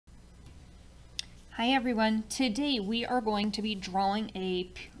Hi everyone, today we are going to be drawing a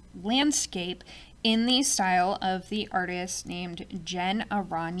landscape in the style of the artist named Jen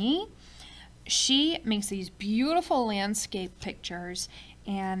Aranyi. She makes these beautiful landscape pictures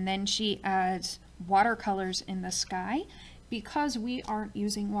and then she adds watercolors in the sky. Because we aren't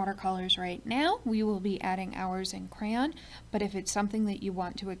using watercolors right now, we will be adding ours in crayon, but if it's something that you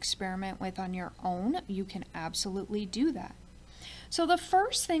want to experiment with on your own, you can absolutely do that. So the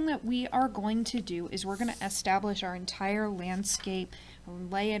first thing that we are going to do is we're going to establish our entire landscape,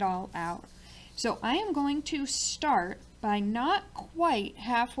 lay it all out. So I am going to start by not quite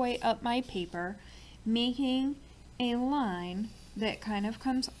halfway up my paper, making a line that kind of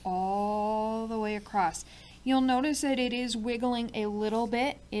comes all the way across. You'll notice that it is wiggling a little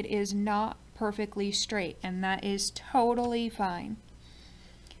bit. It is not perfectly straight, and that is totally fine.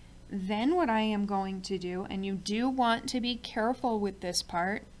 Then what I am going to do, and you do want to be careful with this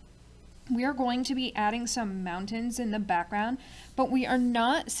part, we are going to be adding some mountains in the background, but we are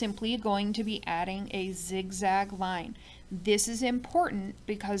not simply going to be adding a zigzag line. This is important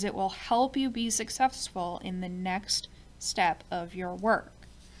because it will help you be successful in the next step of your work.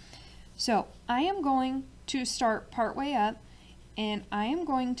 So I am going to start partway up, and I am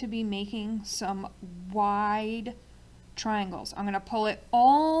going to be making some wide triangles. I'm going to pull it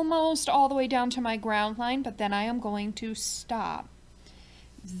almost all the way down to my ground line, but then I am going to stop.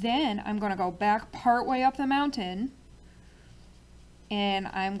 Then I'm going to go back part way up the mountain, and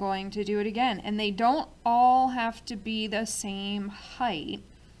I'm going to do it again. And they don't all have to be the same height,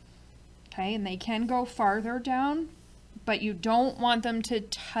 okay? And they can go farther down, but you don't want them to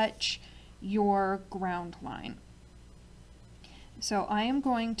touch your ground line. So I am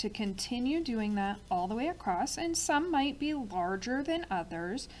going to continue doing that all the way across, and some might be larger than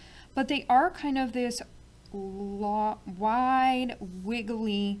others, but they are kind of this wide,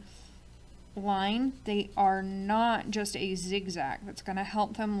 wiggly line. They are not just a zigzag. That's going to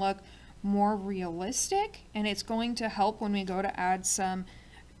help them look more realistic, and it's going to help when we go to add some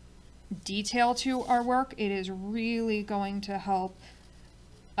detail to our work. It is really going to help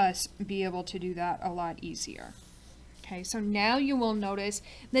us be able to do that a lot easier. Okay, so now you will notice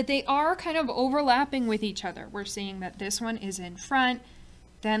that they are kind of overlapping with each other. We're seeing that this one is in front,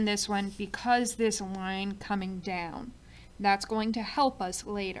 then this one, because this line coming down. That's going to help us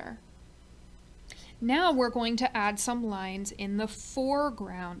later. Now we're going to add some lines in the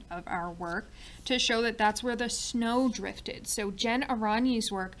foreground of our work to show that that's where the snow drifted. So Jen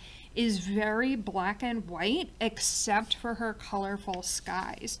Aranyi's work is very black and white except for her colorful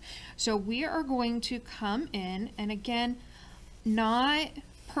skies. So we are going to come in, and again, not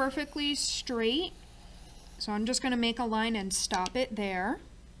perfectly straight. So I'm just going to make a line and stop it there.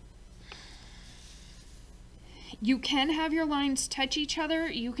 You can have your lines touch each other.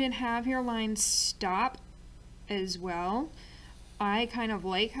 You can have your lines stop as well. I kind of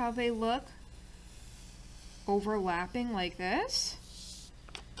like how they look overlapping like this.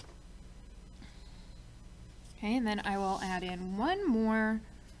 Okay, and then I will add in one more.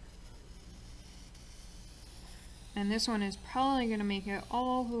 And this one is probably going to make it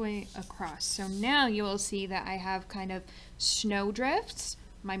all the way across. So now you will see that I have kind of snowdrifts,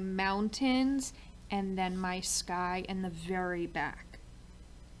 my mountains, and then my sky in the very back.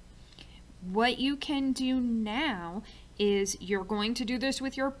 What you can do now is you're going to do this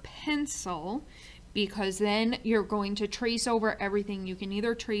with your pencil, because then you're going to trace over everything. You can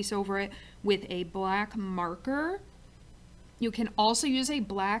either trace over it with a black marker. You can also use a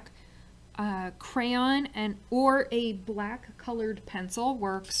black crayon or a black colored pencil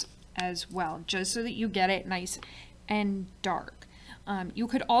works as well, just so that you get it nice and dark. You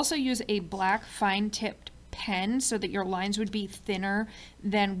could also use a black fine-tipped pen so that your lines would be thinner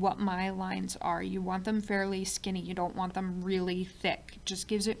than what my lines are. You want them fairly skinny. You don't want them really thick. It just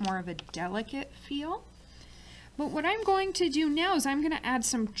gives it more of a delicate feel. But what I'm going to do now is I'm going to add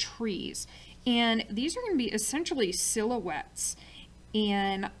some trees. And these are going to be essentially silhouettes.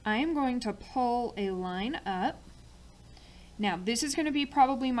 And I'm going to pull a line up. Now, this is going to be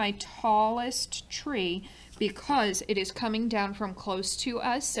probably my tallest tree because it is coming down from close to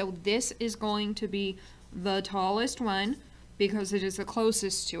us. So this is going to be the tallest one because it is the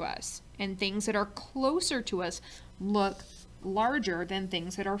closest to us. And things that are closer to us look larger than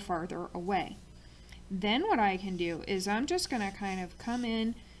things that are farther away. Then what I can do is I'm just going to kind of come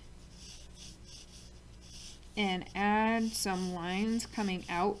in and add some lines coming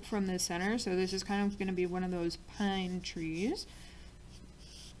out from the center. So this is kind of going to be one of those pine trees.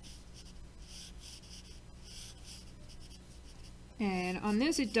 And on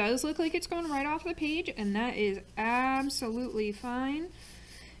this, it does look like it's going right off the page, and that is absolutely fine.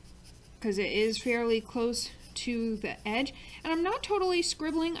 because it is fairly close to the edge. And I'm not totally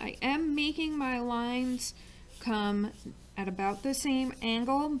scribbling. I am making my lines come at about the same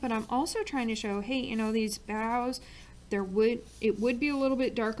angle, but I'm also trying to show, hey, you know, these boughs, it would be a little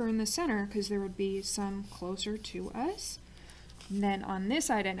bit darker in the center because there would be some closer to us. And then on this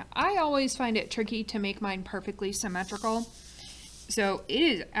side, and I always find it tricky to make mine perfectly symmetrical. So it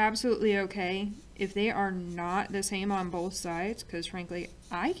is absolutely okay if they are not the same on both sides, because frankly,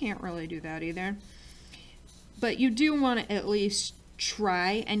 I can't really do that either. But you do want to at least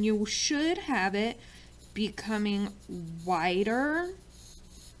try, and you should have it becoming wider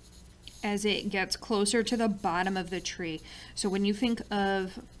as it gets closer to the bottom of the tree. So when you think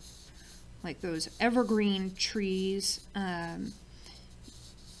of like those evergreen trees,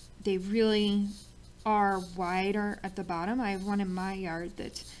 they really are wider at the bottom. I have one in my yard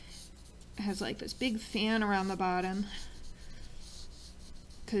that has like this big fan around the bottom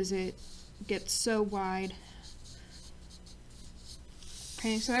because it gets so wide.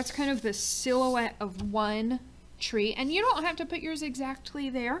 Okay, so that's kind of the silhouette of one tree, and you don't have to put yours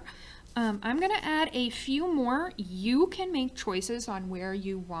exactly there. I'm gonna add a few more. You can make choices on where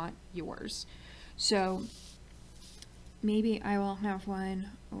you want yours. So maybe I will have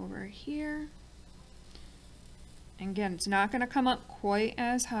one over here. And again, it's not gonna come up quite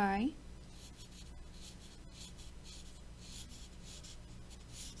as high.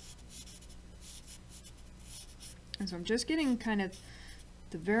 And so I'm just getting kind of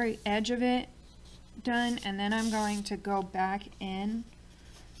the very edge of it done, and then I'm going to go back in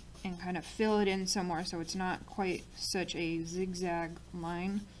and kind of fill it in somewhere so it's not quite such a zigzag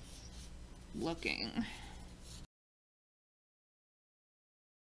line looking.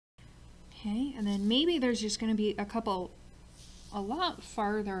 Okay, and then maybe there's just going to be a couple a lot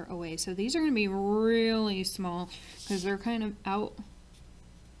farther away. So these are going to be really small because they're kind of out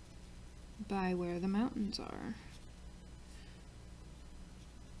by where the mountains are.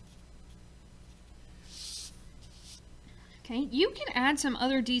 Okay, you can add some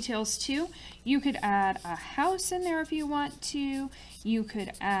other details too. You could add a house in there if you want to. You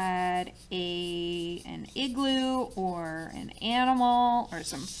could add an igloo or an animal or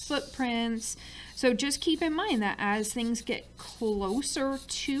some footprints. So just keep in mind that as things get closer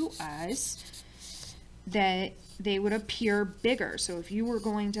to us, that they would appear bigger. So if you were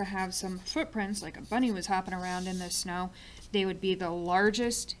going to have some footprints, like a bunny was hopping around in the snow, they would be the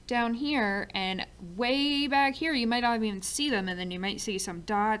largest down here, and way back here you might not even see them, and then you might see some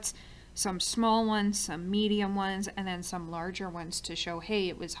dots, some small ones, some medium ones, and then some larger ones to show, hey,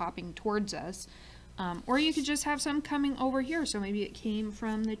 it was hopping towards us. Or you could just have some coming over here, so maybe it came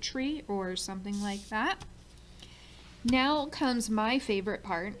from the tree or something like that. Now comes my favorite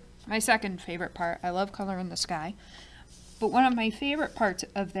part, my second favorite part. I love color in the sky. But one of my favorite parts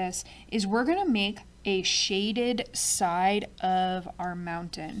of this is we're gonna make a shaded side of our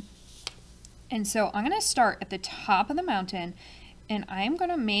mountain. And so I'm gonna start at the top of the mountain, and I'm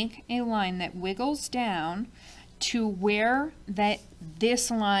gonna make a line that wiggles down to where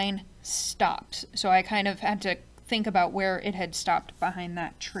this line stops. So I kind of had to think about where it had stopped behind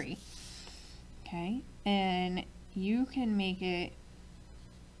that tree. Okay, and you can make it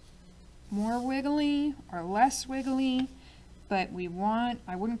more wiggly or less wiggly, but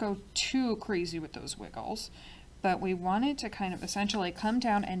I wouldn't go too crazy with those wiggles, but we want it to kind of essentially come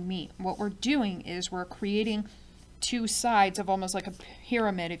down and meet. What we're doing is we're creating two sides of almost like a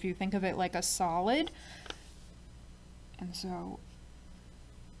pyramid, if you think of it like a solid. And so,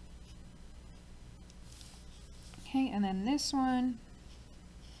 okay, and then this one,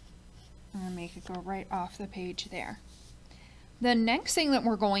 I'm gonna make it go right off the page there. The next thing that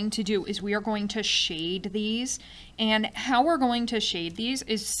we're going to do is we are going to shade these, and how we're going to shade these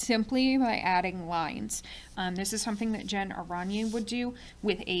is simply by adding lines. This is something that Jen Aranyi would do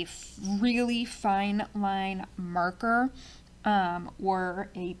with a really fine line marker or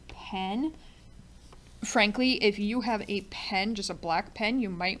a pen. Frankly, if you have a pen, just a black pen, you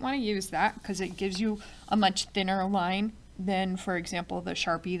might want to use that because it gives you a much thinner line than, for example, the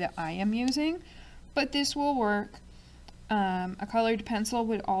Sharpie that I am using. But this will work. A colored pencil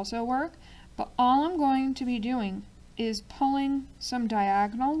would also work, but all I'm going to be doing is pulling some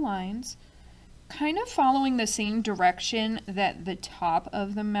diagonal lines, kind of following the same direction that the top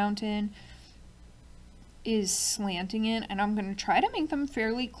of the mountain is slanting in, and I'm going to try to make them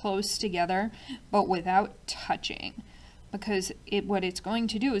fairly close together, but without touching, because what it's going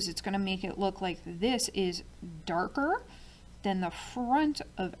to do is it's going to make it look like this is darker than the front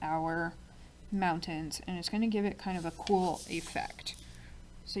of our mountains, and it's going to give it kind of a cool effect.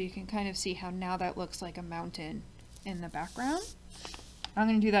 So you can kind of see how now that looks like a mountain in the background. I'm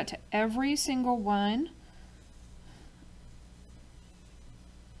going to do that to every single one.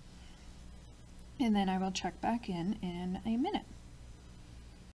 And then I will check back in a minute.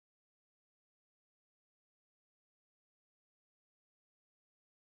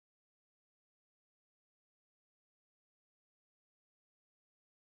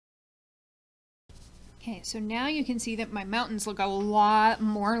 Okay, so now you can see that my mountains look a lot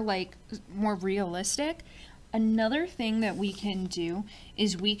more more realistic. Another thing that we can do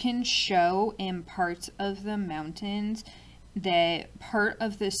is we can show in parts of the mountains that part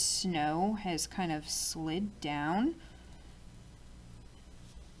of the snow has kind of slid down.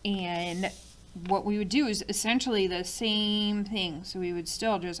 And what we would do is essentially the same thing. So we would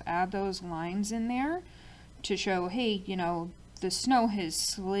still just add those lines in there to show, hey, you know, the snow has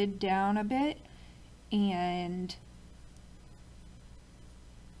slid down a bit. And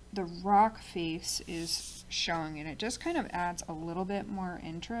the rock face is showing it. It just kind of adds a little bit more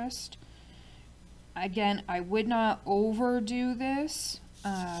interest. Again, I would not overdo this.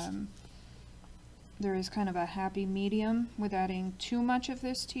 There is kind of a happy medium with adding too much of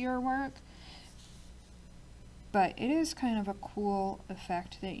this to your work. But it is kind of a cool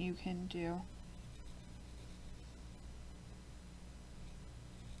effect that you can do.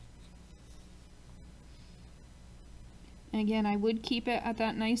 And again, I would keep it at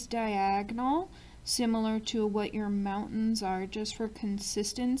that nice diagonal, similar to what your mountains are, just for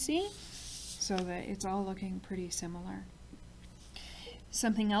consistency, so that it's all looking pretty similar.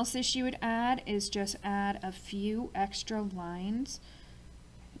 Something else that you would add is just add a few extra lines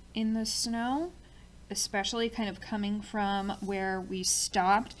in the snow, especially kind of coming from where we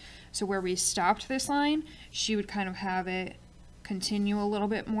stopped. So where we stopped this line, she would kind of have it continue a little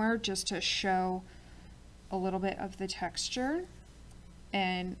bit more just to show a little bit of the texture.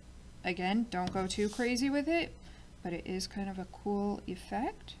 And again, don't go too crazy with it, but it is kind of a cool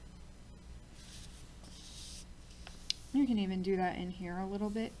effect. You can even do that in here a little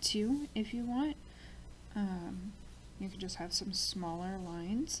bit too if you want. You can just have some smaller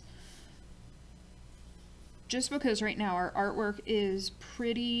lines. Just because right now our artwork is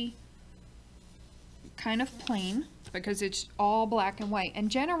pretty kind of plain, because it's all black and white, and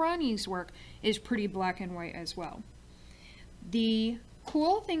Jen Aranyi's work is pretty black and white as well. The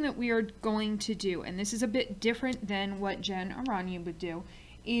cool thing that we are going to do, and this is a bit different than what Jen Aranyi would do,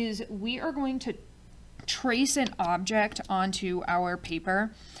 is we are going to trace an object onto our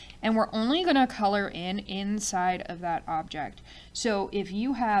paper, and we're only going to color in inside of that object. So if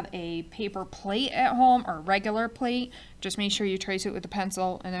you have a paper plate at home or regular plate, just make sure you trace it with a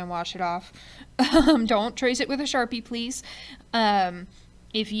pencil and then wash it off. Don't trace it with a Sharpie, please.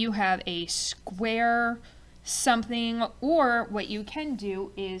 If you have a square something, or what you can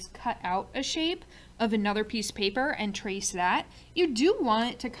do is cut out a shape of another piece of paper and trace that. You do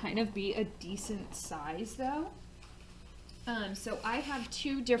want it to kind of be a decent size though. So I have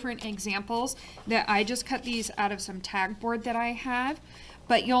two different examples that I just cut these out of some tag board that I have,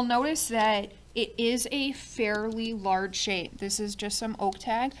 but you'll notice that it is a fairly large shape. This is just some oak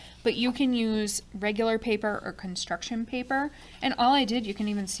tag, but you can use regular paper or construction paper. And all I did, you can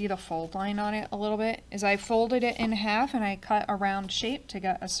even see the fold line on it a little bit, is I folded it in half and I cut a round shape to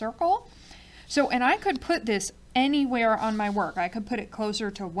get a circle. So, and I could put this anywhere on my work. I could put it closer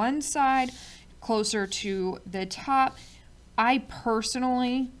to one side, closer to the top. I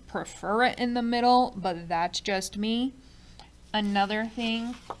personally prefer it in the middle, but that's just me. Another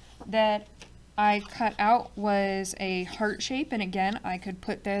thing that I cut out was a heart shape, and again, I could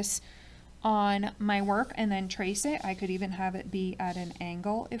put this on my work and then trace it. I could even have it be at an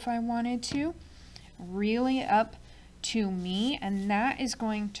angle if I wanted to. Really up to me, and that is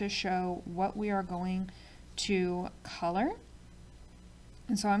going to show what we are going to color.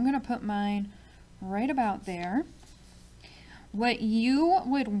 And so I'm going to put mine right about there. What you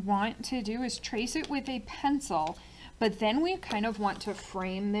would want to do is trace it with a pencil, but then we kind of want to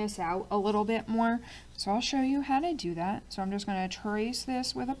frame this out a little bit more. So I'll show you how to do that. So I'm just going to trace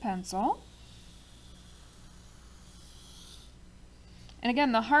this with a pencil. And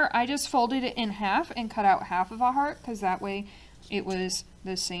again, the heart, I just folded it in half and cut out half of a heart, because that way it was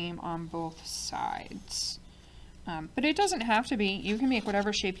the same on both sides. But it doesn't have to be. You can make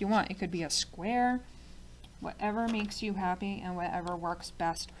whatever shape you want. It could be a square, whatever makes you happy and whatever works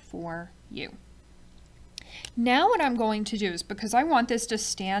best for you. Now what I'm going to do is, because I want this to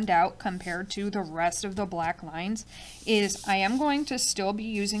stand out compared to the rest of the black lines, is I am going to still be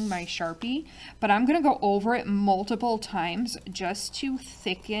using my Sharpie, but I'm going to go over it multiple times just to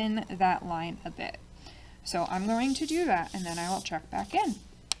thicken that line a bit. So I'm going to do that, and then I will check back in.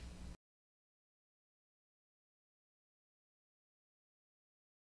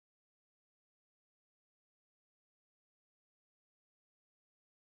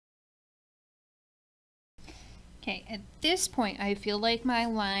 Okay, at this point, I feel like my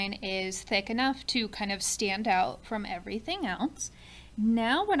line is thick enough to kind of stand out from everything else.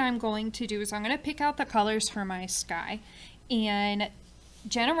 Now what I'm going to do is I'm going to pick out the colors for my sky. And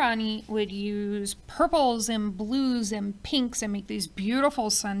Jen Aranyi would use purples and blues and pinks and make these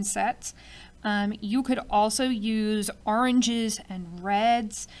beautiful sunsets. You could also use oranges and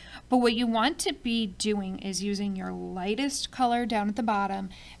reds, but what you want to be doing is using your lightest color down at the bottom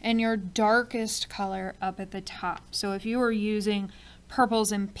and your darkest color up at the top. So if you were using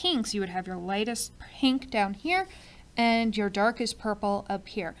purples and pinks, you would have your lightest pink down here and your darkest purple up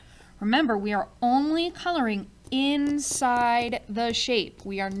here. Remember, we are only coloring inside the shape.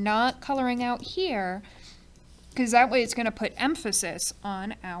 We are not coloring out here, because that way it's going to put emphasis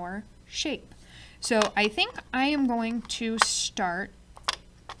on our shape. So I think I am going to start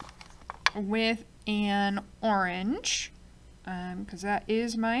with an orange, because that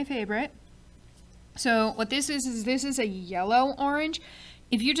is my favorite. So what this is this is a yellow orange.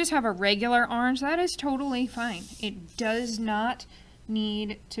 If you just have a regular orange, that is totally fine. It does not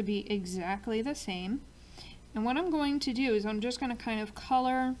need to be exactly the same. And what I'm going to do is I'm just going to kind of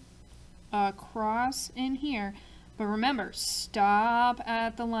color across in here. But remember, stop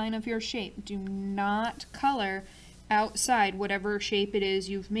at the line of your shape. Do not color outside whatever shape it is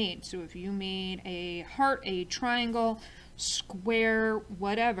you've made. So if you made a heart, a triangle, square,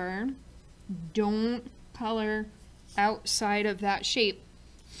 whatever, don't color outside of that shape.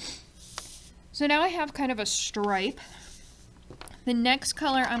 So now I have kind of a stripe. The next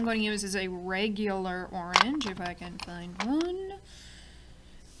color I'm going to use is a regular orange, if I can find one.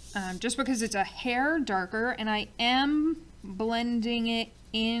 Just because it's a hair darker, and I am blending it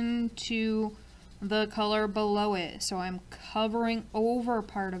into the color below it. So I'm covering over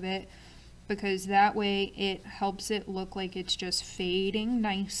part of it, because that way it helps it look like it's just fading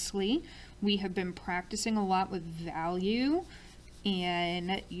nicely. We have been practicing a lot with value,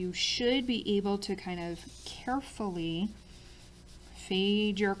 and you should be able to kind of carefully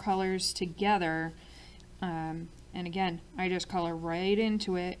fade your colors together. And again, I just color right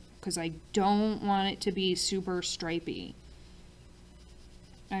into it because I don't want it to be super stripy.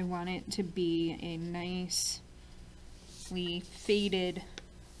 I want it to be a nicely faded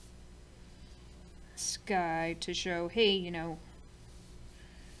sky to show, hey, you know,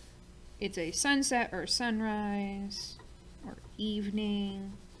 it's a sunset or sunrise or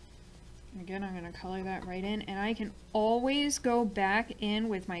evening. Again, I'm going to color that right in, and I can always go back in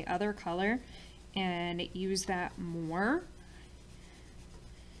with my other color and use that more.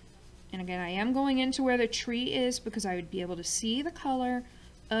 And again, I am going into where the tree is because I would be able to see the color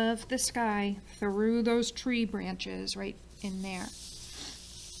of the sky through those tree branches right in there.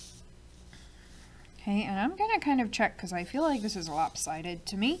 Okay, and I'm going to kind of check because I feel like this is lopsided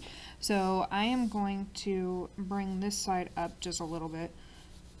to me. So I am going to bring this side up just a little bit,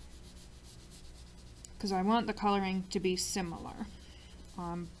 because I want the coloring to be similar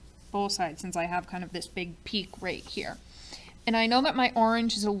on both sides, since I have kind of this big peak right here. And I know that my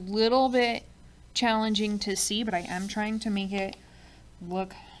orange is a little bit challenging to see, but I am trying to make it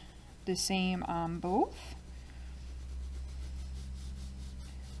look the same on both.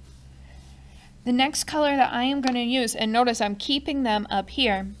 The next color that I am going to use, and notice I'm keeping them up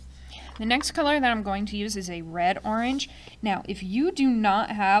here, the next color that I'm going to use is a red orange. Now, if you do not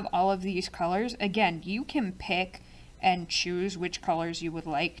have all of these colors, again, you can pick and choose which colors you would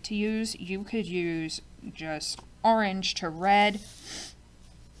like to use. You could use just orange to red,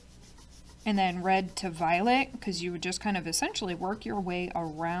 and then red to violet, because you would just kind of essentially work your way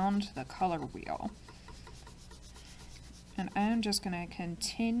around the color wheel. And I'm just going to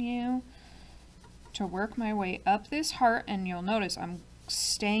continue to work my way up this heart, and you'll notice I'm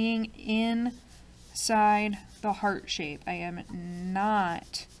staying inside the heart shape. I am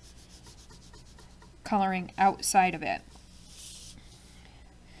not coloring outside of it.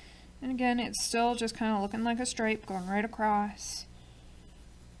 And again, it's still just kind of looking like a stripe going right across.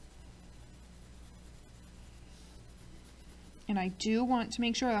 And I do want to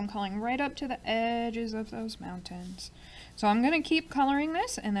make sure I'm coloring right up to the edges of those mountains. So I'm going to keep coloring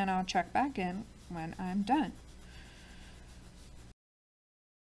this, and then I'll check back in when I'm done.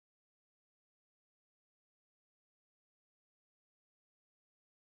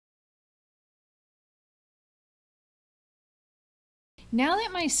 Now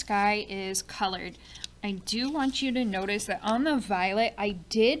that my sky is colored, I do want you to notice that on the violet, I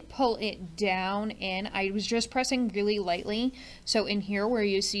did pull it down in. I was just pressing really lightly. So in here where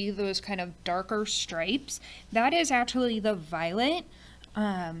you see those kind of darker stripes, that is actually the violet.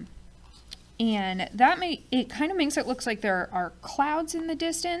 And that it kind of makes it look like there are clouds in the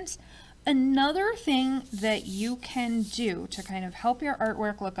distance. Another thing that you can do to kind of help your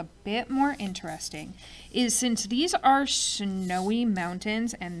artwork look a bit more interesting is, since these are snowy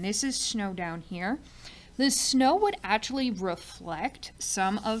mountains and this is snow down here, the snow would actually reflect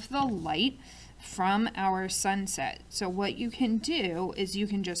some of the light from our sunset. So what you can do is you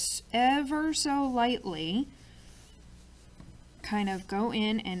can just ever so lightly kind of go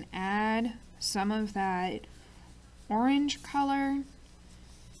in and add some of that orange color.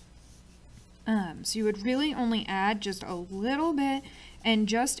 So you would really only add just a little bit and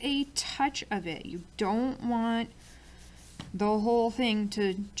just a touch of it. You don't want the whole thing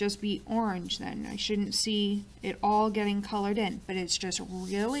to just be orange then. I shouldn't see it all getting colored in, but it's just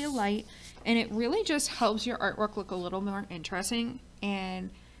really light, and it really just helps your artwork look a little more interesting, and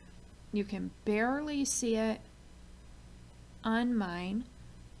you can barely see it on mine,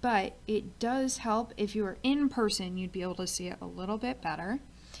 but it does help. If you were in person, you'd be able to see it a little bit better.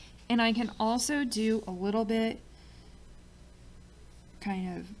 And I can also do a little bit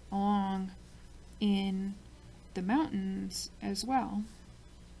kind of along in the mountains as well.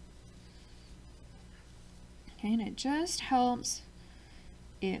 Okay, and it just helps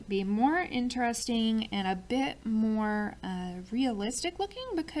it be more interesting and a bit more realistic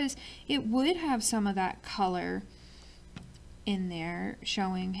looking, because it would have some of that color in there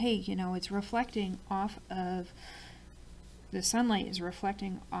showing, hey, you know, it's reflecting off of the sunlight, is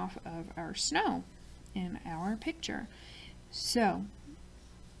reflecting off of our snow in our picture. So,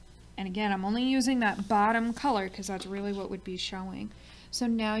 and again, I'm only using that bottom color because that's really what would be showing. So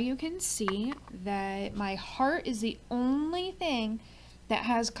now you can see that my heart is the only thing that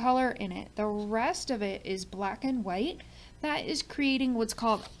has color in it. The rest of it is black and white. That is creating what's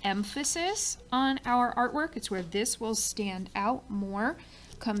called emphasis on our artwork. It's where this will stand out more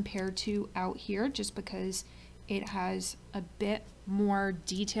compared to out here, just because it has a bit more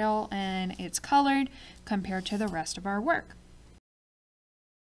detail and it's colored compared to the rest of our work.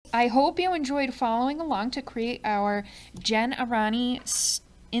 I hope you enjoyed following along to create our Jen Aranyi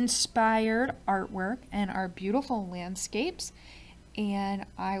inspired artwork and our beautiful landscapes, and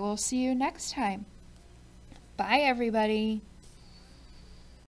I will see you next time. Bye, everybody.